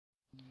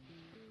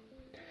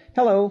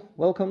Hello,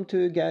 welcome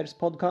to Geir's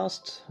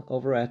podcast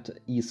over at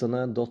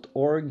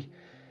isane.org.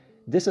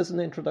 This is an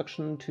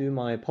introduction to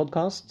my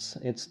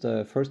podcasts. It's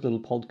the first little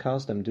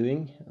podcast I'm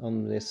doing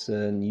on this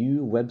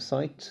new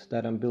website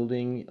that I'm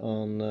building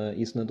on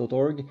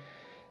isane.org.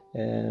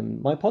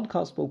 My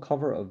podcast will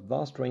cover a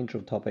vast range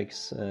of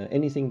topics,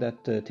 anything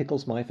that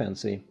tickles my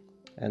fancy.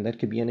 And that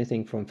could be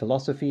anything from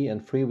philosophy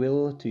and free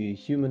will to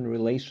human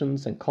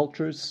relations and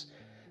cultures,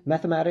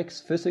 mathematics,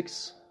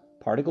 physics,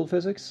 particle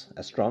physics,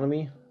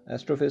 astronomy,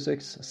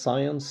 astrophysics,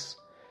 science,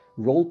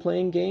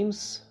 role-playing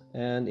games,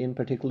 and in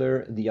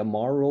particular the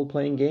Amarr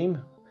role-playing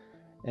game.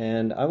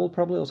 And I will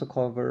probably also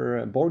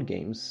cover board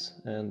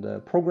games and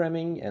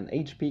programming and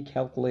HP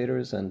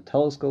calculators and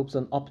telescopes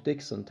and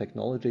optics and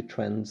technology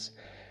trends,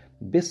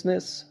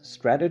 business,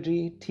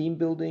 strategy, team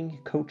building,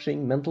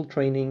 coaching, mental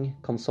training,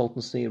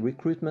 consultancy,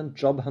 recruitment,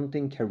 job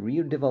hunting,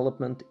 career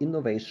development,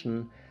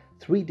 innovation,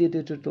 3D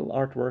digital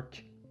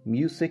artwork,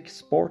 music,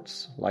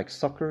 sports like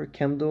soccer,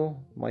 kendo,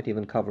 might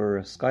even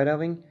cover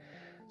skydiving,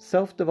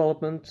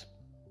 self-development,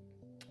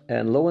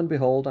 and lo and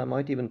behold, I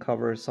might even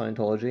cover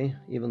Scientology,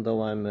 even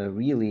though I'm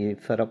really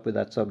fed up with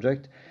that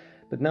subject.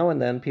 But now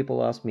and then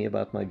people ask me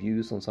about my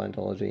views on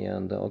Scientology,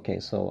 and okay,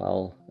 so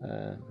I'll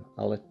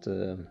let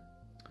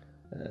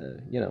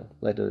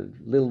let a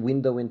little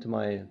window into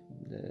my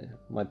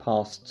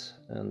past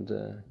and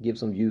give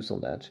some views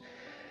on that.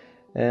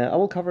 I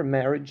will cover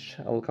marriage,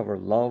 I will cover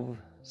love,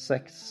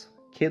 sex,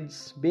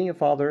 kids, being a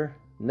father,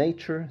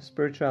 nature,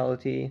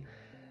 spirituality,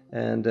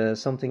 and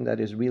something that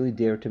is really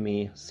dear to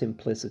me,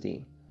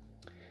 simplicity.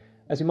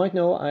 As you might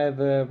know, I have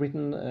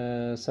written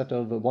a set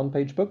of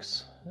one-page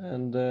books,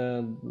 and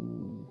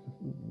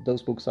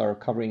those books are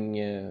covering,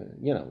 a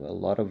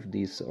lot of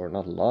these, or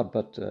not a lot,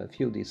 but a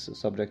few of these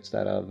subjects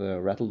that I've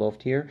rattled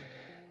off here.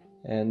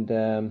 And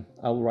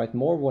I'll write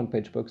more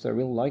one-page books. I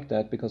really like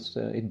that because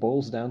it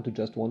boils down to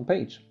just one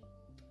page.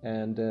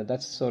 And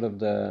that's sort of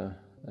the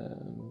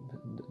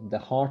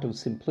heart of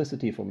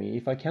simplicity for me.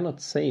 If I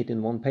cannot say it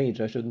in one page,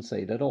 I shouldn't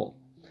say it at all.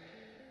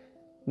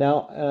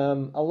 Now,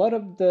 a lot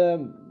of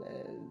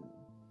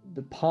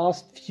the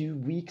past few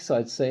weeks,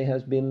 I'd say,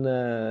 has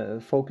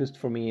been focused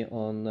for me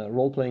on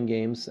role-playing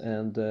games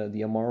and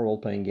the Amarr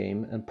role-playing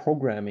game and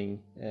programming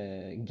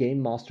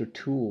game master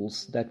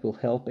tools that will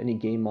help any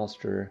game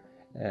master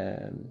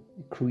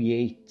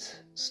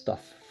create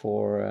stuff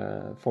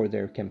for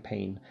their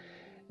campaign.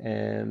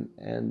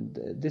 And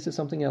this is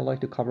something I'd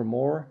like to cover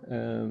more.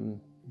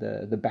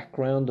 The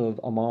background of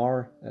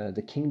Amarr,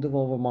 the kingdom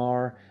of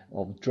Amarr,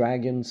 of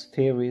dragons,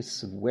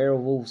 fairies,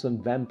 werewolves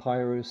and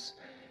vampires,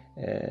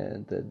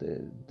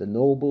 the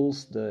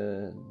nobles,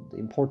 the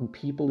important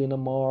people in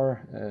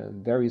Amarr,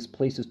 various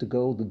places to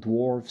go, the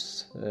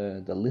dwarves,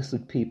 the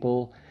lizard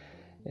people,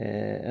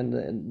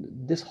 and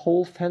this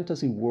whole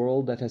fantasy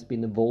world that has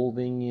been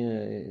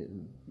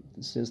evolving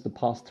since the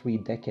past 3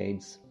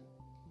 decades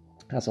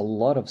has a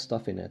lot of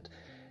stuff in it.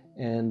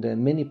 And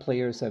many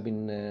players have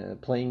been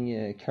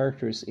playing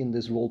characters in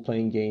this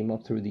role-playing game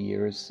up through the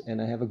years. And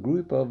I have a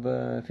group of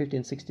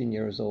 15, 16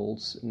 years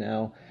olds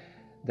now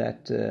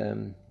that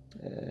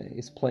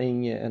is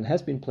playing and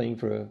has been playing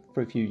for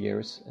a few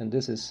years. And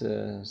this is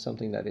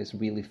something that is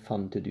really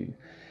fun to do.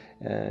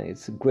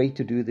 It's great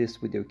to do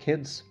this with your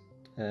kids.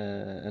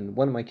 And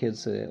one of my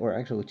kids, or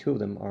actually 2 of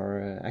them,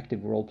 are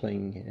active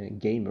role-playing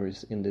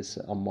gamers in this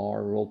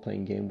Amarr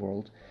role-playing game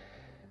world.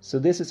 So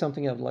this is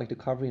something I would like to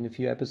cover in a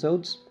few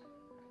episodes.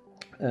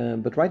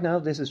 But right now,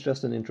 this is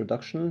just an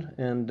introduction.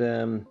 And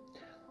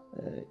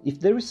if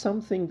there is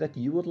something that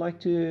you would like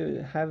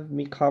to have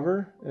me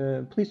cover,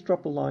 please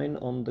drop a line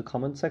on the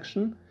comment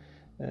section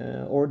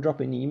or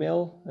drop an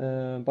email.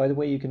 By the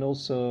way, you can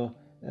also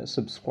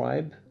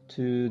subscribe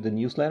to the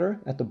newsletter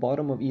at the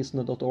bottom of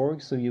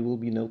isane.org, so you will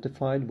be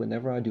notified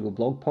whenever I do a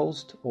blog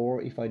post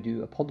or if I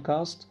do a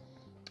podcast.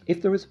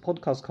 If there is a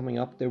podcast coming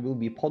up, there will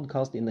be a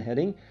podcast in the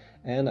heading,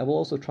 and I will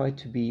also try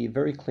to be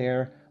very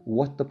clear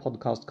what the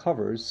podcast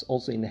covers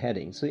also in the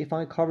heading. So if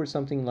I cover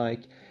something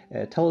like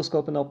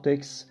telescope and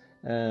optics,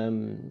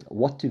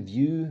 what to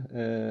view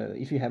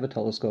if you have a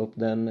telescope,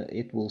 then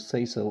it will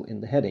say so in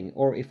the heading.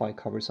 Or if I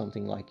cover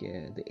something like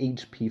the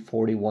HP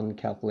 41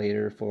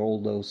 calculator for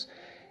all those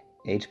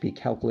HP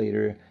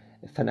calculator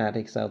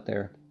fanatics out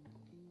there,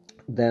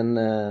 then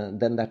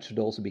that should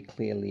also be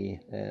clearly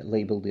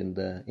labeled in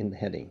the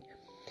heading.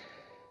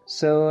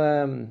 So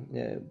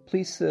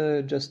please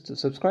just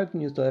subscribe to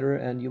the newsletter,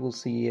 and you will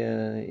see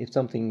if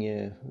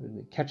something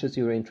catches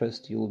your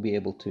interest, you will be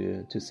able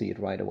to see it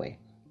right away.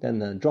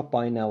 Then drop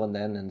by now and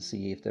then and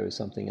see if there is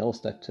something else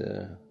that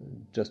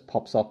just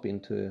pops up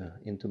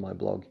into my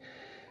blog.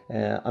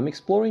 I'm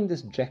exploring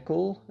this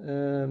Jekyll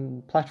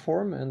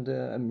platform, and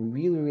I'm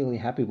really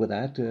happy with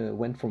that.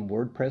 Went from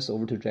WordPress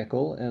over to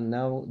Jekyll, and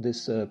now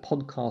this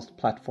podcast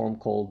platform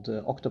called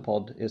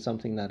Octopod is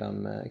something that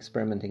I'm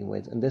experimenting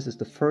with. And this is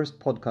the first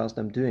podcast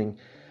I'm doing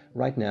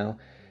right now,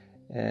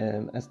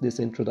 as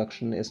this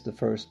introduction is the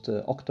first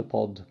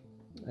Octopod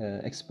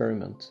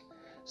experiment.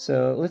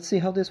 So let's see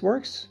how this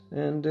works,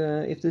 and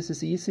if this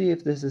is easy,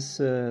 if this is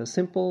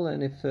simple,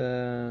 and if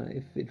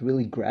it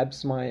really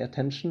grabs my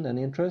attention and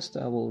interest,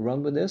 I will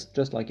run with this,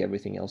 just like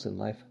everything else in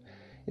life.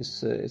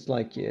 It's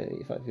like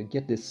if I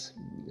get this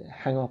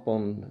hang up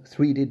on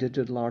 3D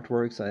digital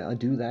artworks, I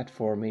do that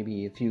for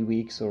maybe a few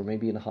weeks or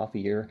maybe in a half a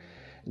year,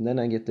 and then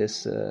I get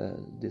this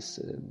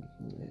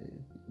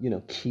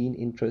keen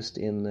interest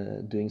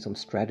in doing some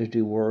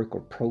strategy work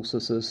or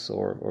processes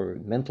or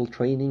mental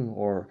training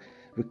or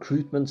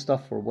recruitment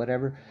stuff or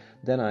whatever.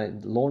 Then I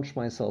launch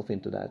myself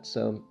into that.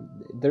 So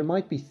there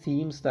might be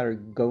themes that are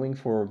going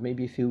for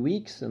maybe a few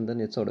weeks, and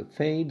then it sort of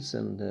fades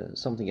and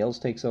something else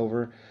takes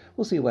over.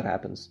 We'll see what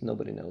happens.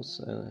 Nobody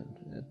knows,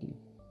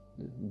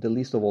 the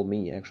least of all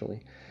me,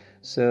 actually.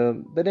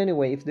 So, but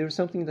anyway, if there's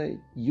something that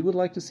you would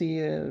like to see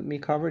me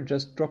cover,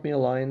 just drop me a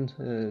line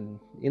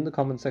in the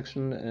comment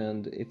section,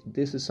 and if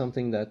this is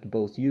something that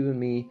both you and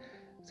me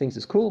thinks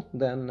is cool,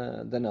 then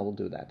I will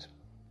do that.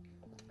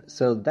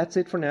 So that's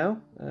it for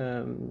now.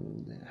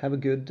 Have a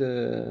good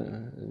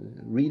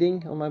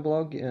reading on my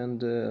blog,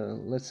 and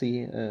let's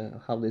see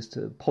how this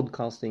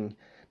podcasting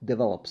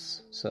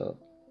develops. So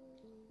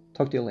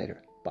talk to you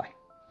later.